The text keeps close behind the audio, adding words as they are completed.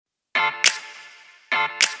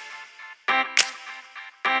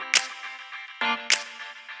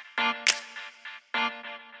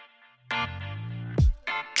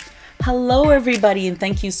Hello, everybody, and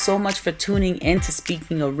thank you so much for tuning in to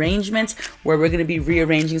Speaking Arrangements, where we're going to be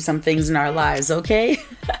rearranging some things in our lives, okay?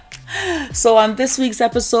 So on this week's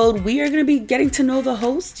episode, we are going to be getting to know the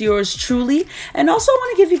host, yours truly, and also I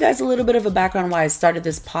want to give you guys a little bit of a background why I started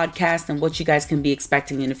this podcast and what you guys can be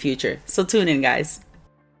expecting in the future. So tune in, guys.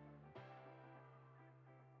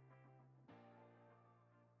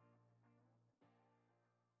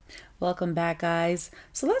 Welcome back, guys.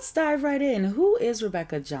 So let's dive right in. Who is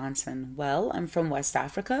Rebecca Johnson? Well, I'm from West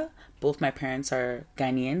Africa. Both my parents are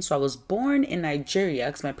Ghanaian. So I was born in Nigeria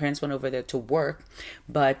because my parents went over there to work.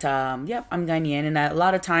 But I'm Ghanaian. And a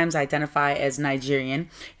lot of times I identify as Nigerian.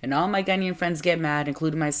 And all my Ghanaian friends get mad,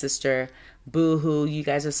 including my sister. Boo hoo, you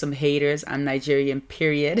guys are some haters. I'm Nigerian,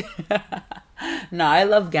 period. No, I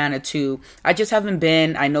love Ghana too. I just haven't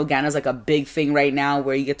been. I know Ghana's like a big thing right now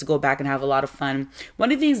where you get to go back and have a lot of fun.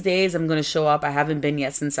 One of these days I'm going to show up. I haven't been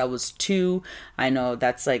yet since I was 2. I know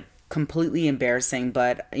that's like completely embarrassing,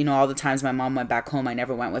 but all the times my mom went back home, I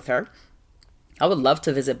never went with her. I would love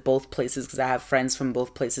to visit both places because I have friends from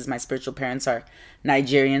both places. My spiritual parents are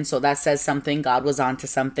Nigerian, so that says something. God was onto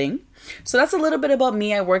something. So that's a little bit about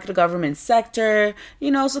me. I work in the government sector,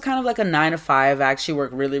 so kind of like a 9 to 5. I actually work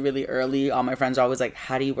really, really early. All my friends are always like,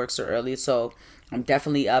 how do you work so early? So I'm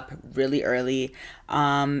definitely up really early.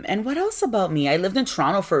 And what else about me? I lived in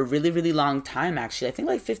Toronto for a really, really long time, actually. I think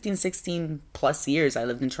like 15, 16 plus years I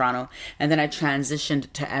lived in Toronto. And then I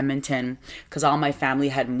transitioned to Edmonton because all my family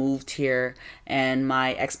had moved here and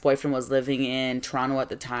my ex-boyfriend was living in Toronto at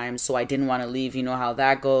the time. So I didn't want to leave. You know how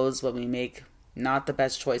that goes when we make not the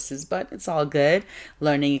best choices, but it's all good.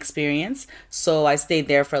 Learning experience. So I stayed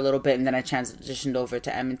there for a little bit and then I transitioned over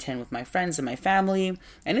to Edmonton with my friends and my family.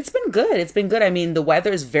 And it's been good. It's been good. I mean, the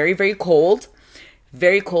weather is very, very cold.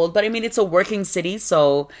 Very cold. But I mean, it's a working city.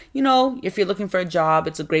 So, if you're looking for a job,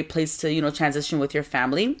 it's a great place to, transition with your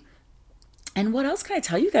family. And what else can I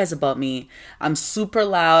tell you guys about me? I'm super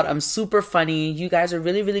loud. I'm super funny. You guys are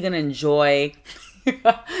really, really going to enjoy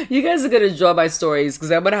you guys are gonna enjoy my stories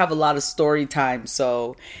because I'm gonna have a lot of story time.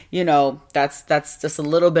 So, that's just a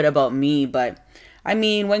little bit about me. But I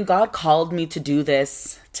mean, when God called me to do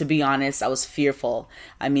this, to be honest, I was fearful.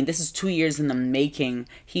 I mean, this is 2 years in the making.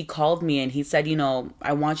 He called me and he said,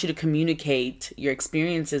 I want you to communicate your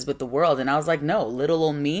experiences with the world. And I was like, no, little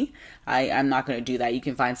old me, I'm not going to do that. You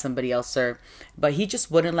can find somebody else, sir. But he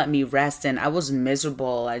just wouldn't let me rest. And I was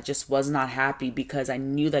miserable. I just was not happy because I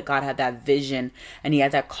knew that God had that vision and he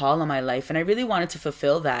had that call on my life. And I really wanted to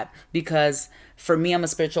fulfill that because for me, I'm a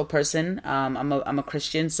spiritual person. I'm a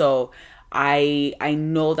Christian. So I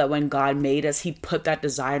know that when God made us, he put that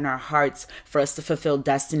desire in our hearts for us to fulfill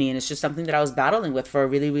destiny. And it's just something that I was battling with for a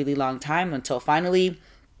really, really long time until finally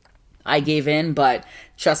I gave in. But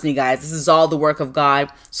trust me, guys, this is all the work of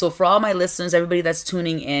God. So for all my listeners, everybody that's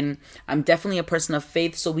tuning in, I'm definitely a person of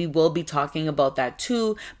faith. So we will be talking about that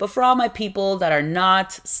too. But for all my people that are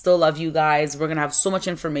not, still love you guys. We're going to have so much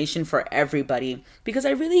information for everybody because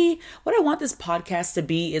what I want this podcast to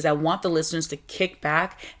be is I want the listeners to kick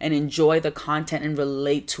back and enjoy the content and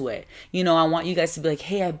relate to it. I want you guys to be like,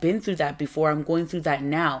 hey, I've been through that before. I'm going through that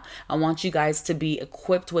now. I want you guys to be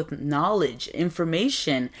equipped with knowledge,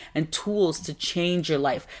 information, and tools to change your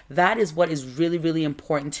life. That is what is really, really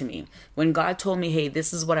important to me. When God told me, hey,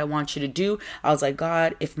 this is what I want you to do, I was like,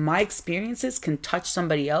 God, if my experiences can touch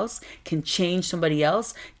somebody else, can change somebody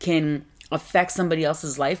else, can affect somebody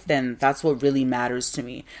else's life, then that's what really matters to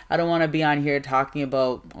me. I don't want to be on here talking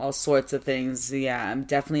about all sorts of things. Yeah, I'm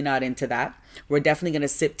definitely not into that. We're definitely going to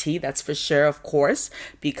sip tea, that's for sure, of course,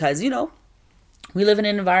 because, we live in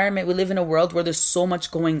an environment, we live in a world where there's so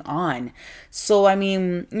much going on. So, I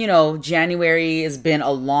mean, January has been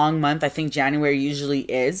a long month. I think January usually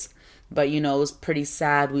is. But, it was pretty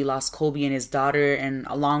sad. We lost Kobe and his daughter and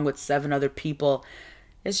along with 7 other people.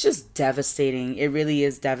 It's just devastating. It really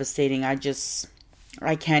is devastating. I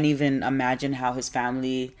can't even imagine how his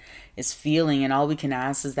family is feeling, and all we can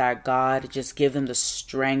ask is that God just give them the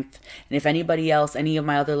strength. And if anybody else, any of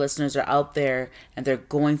my other listeners are out there and they're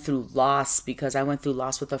going through loss, because I went through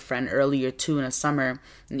loss with a friend earlier too in the summer,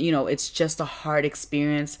 it's just a hard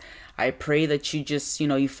experience. I pray that you just,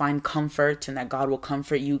 you find comfort and that God will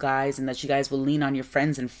comfort you guys and that you guys will lean on your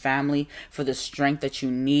friends and family for the strength that you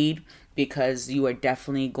need, because you are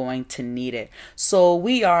definitely going to need it. So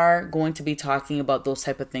we are going to be talking about those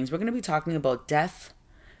type of things. We're going to be talking about death,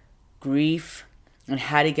 grief, and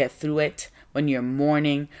how to get through it when you're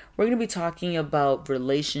mourning. We're going to be talking about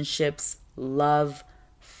relationships, love,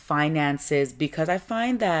 finances, because I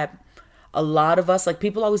find that a lot of us, like,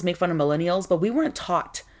 people always make fun of millennials, but we weren't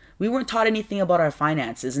taught We weren't taught anything about our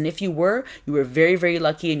finances. And if you were very, very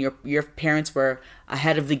lucky, and your parents were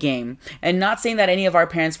ahead of the game. And not saying that any of our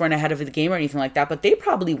parents weren't ahead of the game or anything like that, but they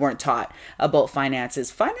probably weren't taught about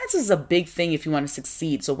finances. Finances is a big thing if you want to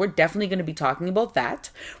succeed. So we're definitely going to be talking about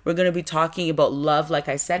that. We're going to be talking about love, like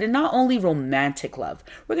I said, and not only romantic love.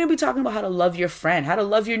 We're going to be talking about how to love your friend, how to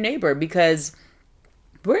love your neighbor, because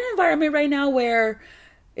we're in an environment right now where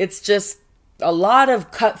it's just a lot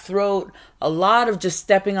of cutthroat, a lot of just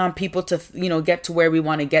stepping on people to, get to where we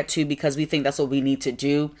want to get to because we think that's what we need to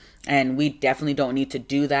do. And we definitely don't need to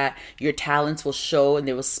do that. Your talents will show and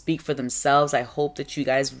they will speak for themselves. I hope that you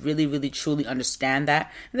guys really, really, truly understand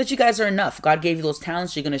that, and that you guys are enough. God gave you those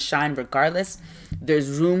talents. You're going to shine regardless.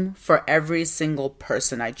 There's room for every single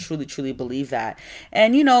person. I truly, truly believe that.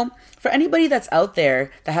 And, for anybody that's out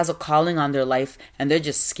there that has a calling on their life and they're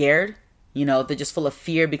just scared, they're just full of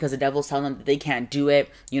fear because the devil's telling them that they can't do it.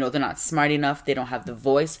 They're not smart enough. They don't have the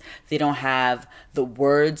voice. They don't have the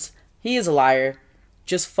words. He is a liar.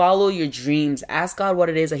 Just follow your dreams. Ask God what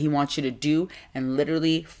it is that he wants you to do and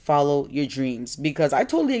literally follow your dreams, because I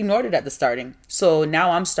totally ignored it at the starting. So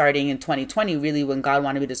now I'm starting in 2020, really, when God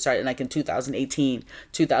wanted me to start in 2018,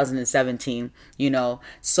 2017,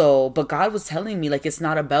 So, but God was telling me it's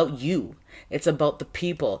not about you. It's about the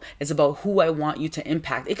people. It's about who I want you to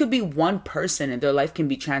impact. It could be one person and their life can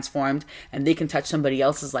be transformed and they can touch somebody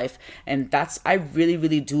else's life. And I really,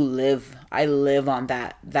 really do live. I live on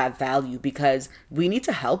that value, because we need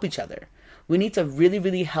to help each other. We need to really,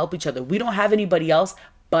 really help each other. We don't have anybody else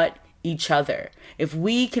but each other. If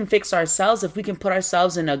we can fix ourselves, if we can put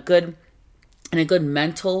ourselves in a good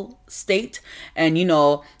mental state and,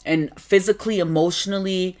 and physically,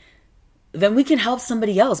 emotionally, then we can help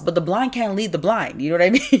somebody else. But the blind can't lead the blind. You know what I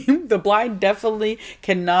mean? The blind definitely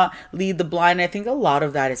cannot lead the blind. I think a lot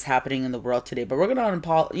of that is happening in the world today. But we're going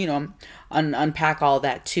to, unpack all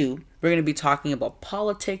that too. We're going to be talking about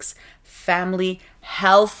politics, family,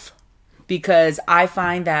 health, because I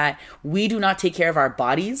find that we do not take care of our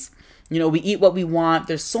bodies. We eat what we want.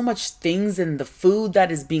 There's so much things in the food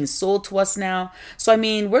that is being sold to us now. So,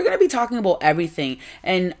 we're going to be talking about everything.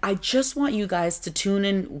 And I just want you guys to tune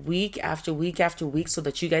in week after week after week so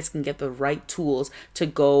that you guys can get the right tools to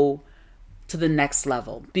go to the next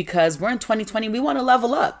level. Because we're in 2020, we want to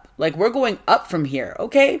level up. We're going up from here,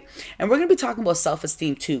 okay? And we're going to be talking about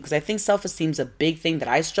self-esteem too, because I think self-esteem is a big thing that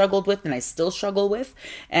I struggled with and I still struggle with.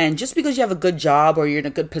 And just because you have a good job or you're in a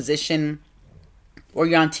good position or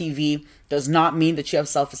you're on TV does not mean that you have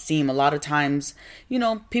self-esteem. A lot of times,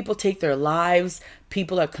 people take their lives.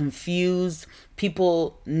 People are confused.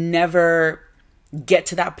 People never get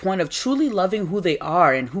to that point of truly loving who they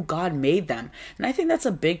are and who God made them. And I think that's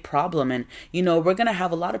a big problem. And, we're going to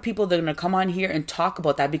have a lot of people that are going to come on here and talk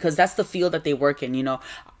about that, because that's the field that they work in.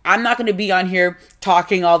 I'm not going to be on here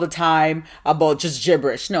talking all the time about just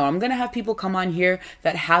gibberish. No, I'm going to have people come on here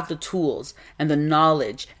that have the tools and the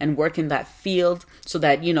knowledge and work in that field so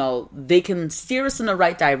that, they can steer us in the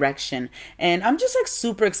right direction. And I'm just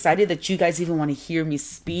super excited that you guys even want to hear me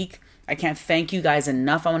speak. I can't thank you guys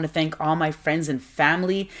enough. I want to thank all my friends and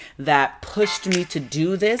family that pushed me to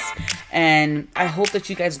do this. And I hope that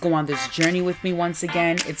you guys go on this journey with me once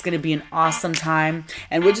again. It's going to be an awesome time.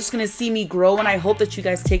 And we're just going to see me grow. And I hope that you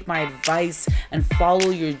guys take my advice and follow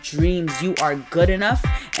your dreams. You are good enough.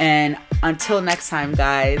 And until next time,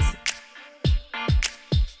 guys.